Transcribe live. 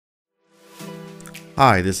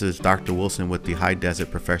Hi, this is Dr. Wilson with the High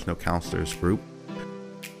Desert Professional Counselors Group.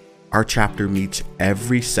 Our chapter meets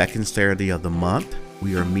every second Saturday of the month.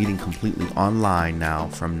 We are meeting completely online now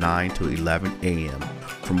from 9 to 11 a.m.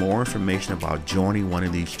 For more information about joining one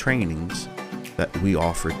of these trainings, that we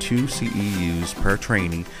offer 2 CEUs per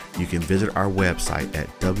training, you can visit our website at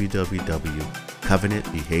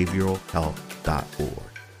www.covenantbehavioralhealth.org.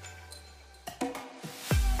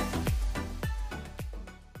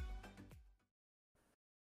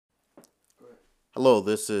 Hello,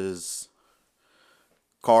 this is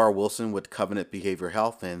Carl Wilson with Covenant Behavioral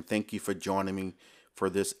Health, and thank you for joining me for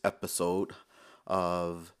this episode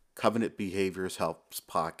of Covenant Behaviors Health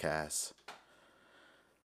podcast.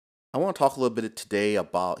 I want to talk a little bit today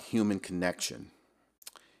about human connection.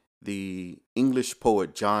 The English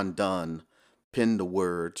poet John Donne penned the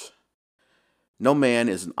words, "No man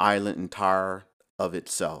is an island entire of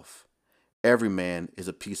itself. Every man is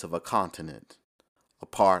a piece of a continent, a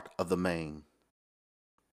part of the main.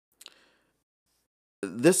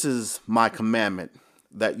 This is my commandment,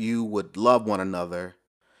 that you would love one another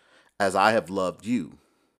as I have loved you.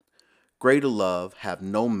 Greater love have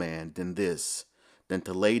no man than this, than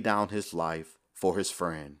to lay down his life for his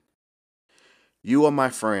friend. You are my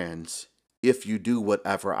friends if you do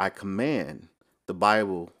whatever I command," the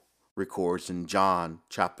Bible records in John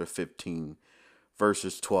chapter 15,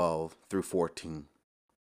 verses 12 through 14.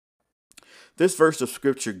 This verse of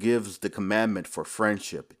scripture gives the commandment for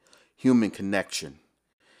friendship, human connection.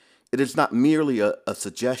 It is not merely a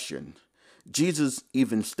suggestion. Jesus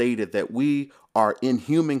even stated that we are in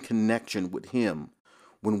human connection with him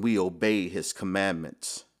when we obey his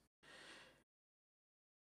commandments.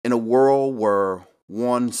 In a world where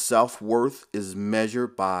one's self-worth is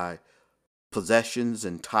measured by possessions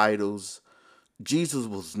and titles, Jesus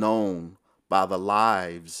was known by the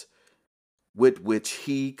lives with which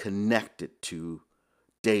he connected to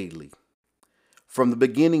daily. From the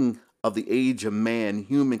beginning of the age of man,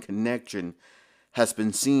 human connection has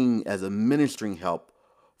been seen as a ministering help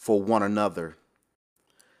for one another.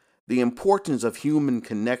 The importance of human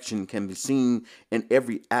connection can be seen in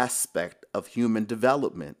every aspect of human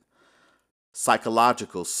development,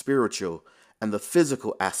 psychological, spiritual, and the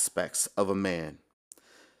physical aspects of a man.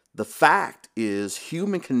 The fact is,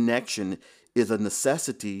 human connection is a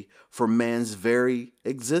necessity for man's very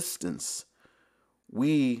existence.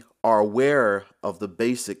 We are aware of the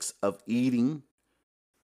basics of eating,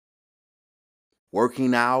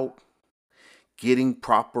 working out, getting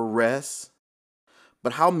proper rest.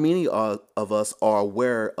 But how many of us are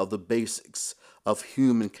aware of the basics of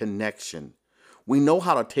human connection? We know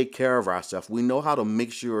how to take care of ourselves. We know how to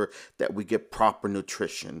make sure that we get proper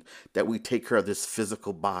nutrition, that we take care of this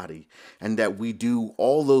physical body, and that we do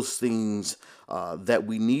all those things that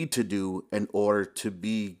we need to do in order to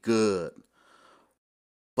be good.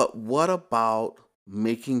 But what about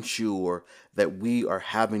making sure that we are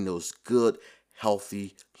having those good,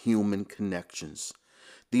 healthy human connections?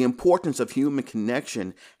 The importance of human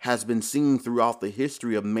connection has been seen throughout the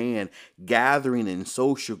history of man gathering in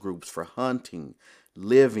social groups for hunting,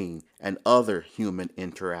 living, and other human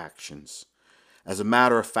interactions. As a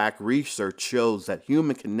matter of fact, research shows that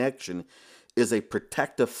human connection is a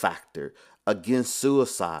protective factor against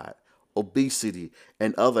suicide, obesity,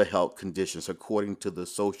 and other health conditions, according to the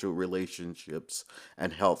Social Relationships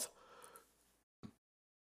and Health.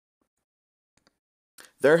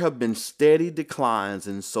 There have been steady declines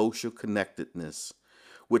in social connectedness,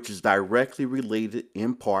 which is directly related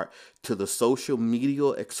in part to the social media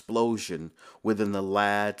explosion within the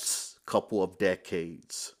last couple of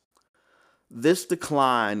decades. This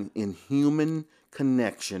decline in human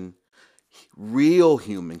connection, real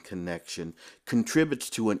human connection, contributes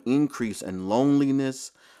to an increase in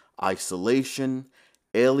loneliness, isolation,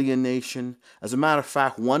 alienation. As a matter of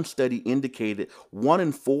fact, one study indicated 1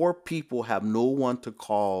 in 4 people have no one to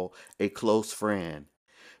call a close friend,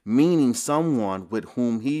 meaning someone with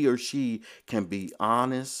whom he or she can be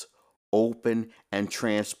honest, open, and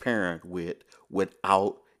transparent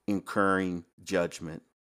without incurring judgment.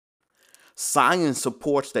 Science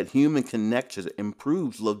supports that human connection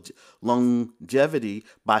improves longevity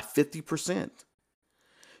by 50%.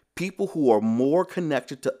 People who are more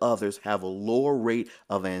connected to others have a lower rate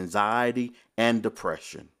of anxiety and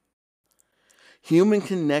depression. Human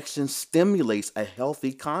connection stimulates a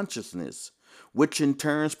healthy consciousness, which in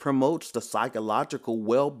turn promotes the psychological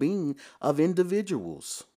well-being of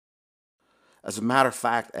individuals. As a matter of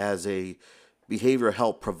fact, as a behavioral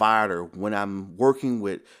health provider, when I'm working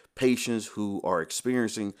with patients who are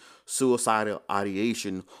experiencing suicidal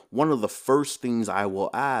ideation, one of the first things I will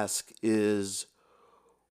ask is,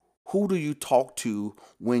 Who do you talk to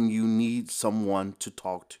when you need someone to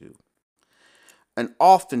talk to? And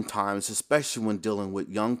oftentimes, especially when dealing with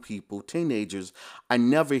young people, teenagers, I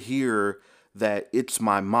never hear that it's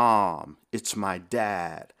my mom, it's my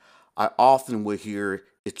dad. I often would hear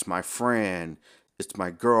it's my friend, it's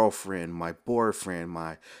my girlfriend, my boyfriend,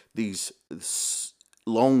 my these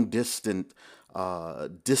long distant,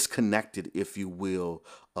 disconnected, if you will,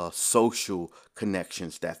 social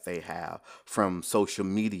connections that they have from social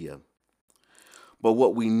media. But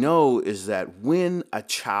what we know is that when a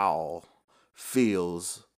child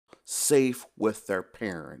feels safe with their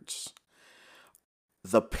parents,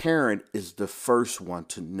 the parent is the first one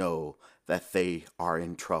to know that they are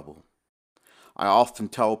in trouble. I often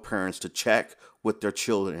tell parents to check with their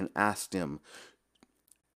children and ask them,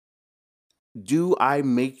 do I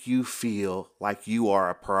make you feel like you are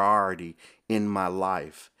a priority in my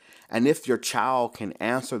life? And if your child can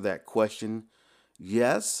answer that question,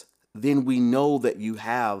 yes, then we know that you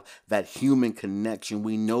have that human connection.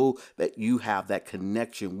 We know that you have that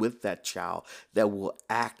connection with that child that will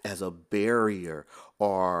act as a barrier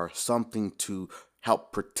or something to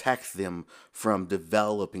help protect them from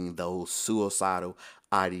developing those suicidal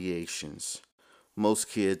ideations. Most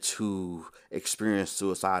kids who experience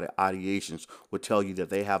suicidal ideations will tell you that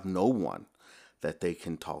they have no one that they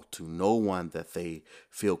can talk to, no one that they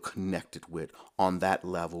feel connected with on that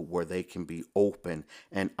level where they can be open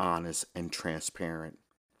and honest and transparent.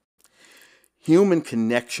 Human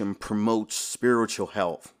connection promotes spiritual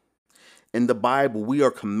health. In the Bible, we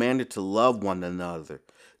are commanded to love one another,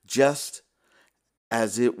 just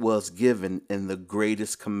as it was given in the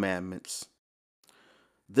greatest commandments.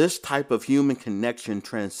 This type of human connection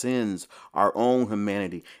transcends our own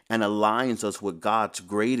humanity and aligns us with God's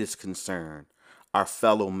greatest concern, our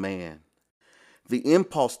fellow man. The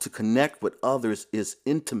impulse to connect with others is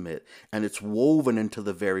intimate and it's woven into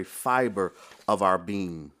the very fiber of our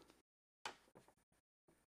being.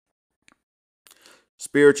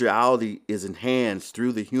 Spirituality is enhanced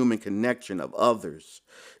through the human connection of others.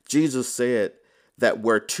 Jesus said that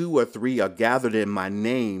where two or three are gathered in my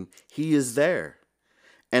name, he is there.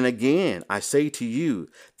 And again, I say to you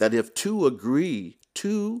that if two of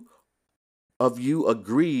you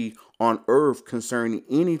agree on earth concerning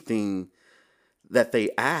anything that they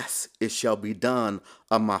ask, it shall be done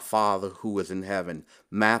of my Father who is in heaven.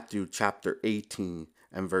 Matthew chapter 18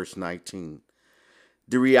 and verse 19.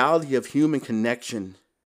 The reality of human connection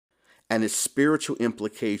and its spiritual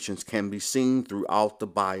implications can be seen throughout the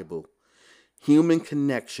Bible. Human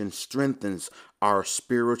connection strengthens our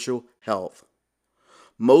spiritual health.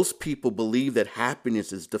 Most people believe that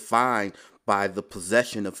happiness is defined by the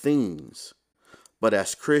possession of things. But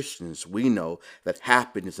as Christians, we know that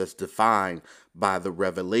happiness is defined by the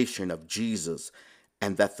revelation of Jesus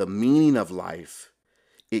and that the meaning of life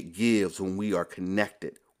it gives when we are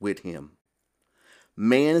connected with him.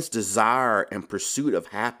 Man's desire and pursuit of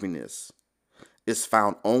happiness is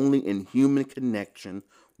found only in human connection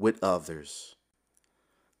with others.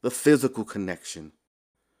 The physical connection,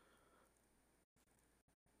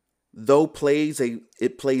 though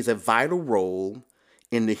it plays a vital role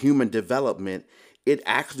in the human development, it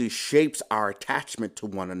actually shapes our attachment to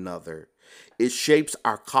one another. It shapes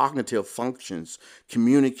our cognitive functions,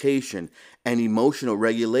 communication, and emotional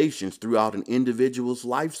regulations throughout an individual's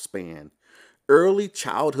lifespan. Early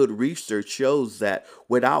childhood research shows that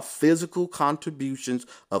without physical contributions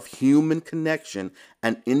of human connection,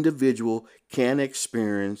 an individual can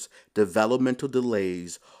experience developmental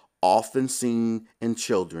delays often seen in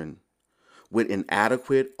children with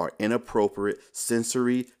inadequate or inappropriate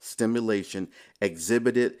sensory stimulation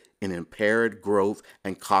exhibited in impaired growth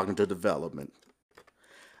and cognitive development,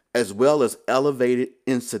 as well as elevated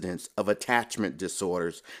incidence of attachment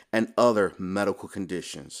disorders and other medical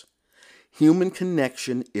conditions. Human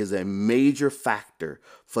connection is a major factor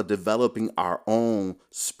for developing our own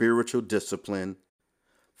spiritual discipline,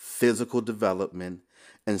 physical development,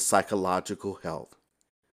 and psychological health.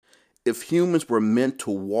 If humans were meant to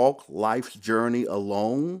walk life's journey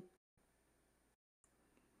alone,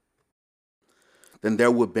 then there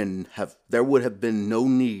would have been no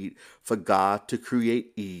need for God to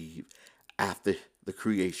create Eve after the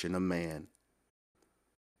creation of man.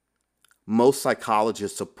 Most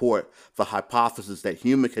psychologists support the hypothesis that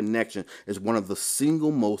human connection is one of the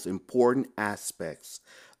single most important aspects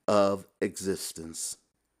of existence.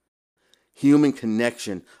 Human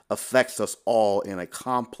connection affects us all in a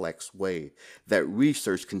complex way that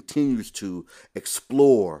research continues to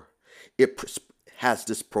explore. It has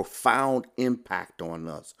this profound impact on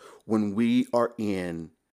us when we are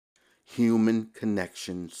in human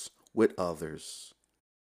connections with others.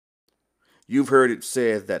 You've heard it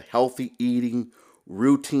said that healthy eating,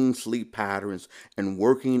 routine sleep patterns, and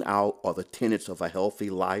working out are the tenets of a healthy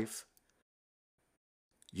life.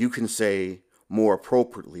 You can say more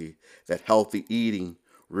appropriately that healthy eating,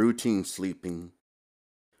 routine sleeping,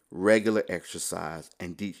 regular exercise,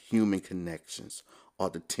 and deep human connections are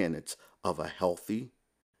the tenets of a healthy,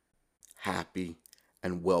 happy,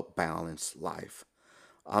 and well-balanced life.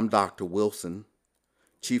 I'm Dr. Wilson,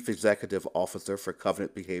 Chief Executive Officer for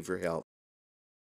Covenant Behavioral Health.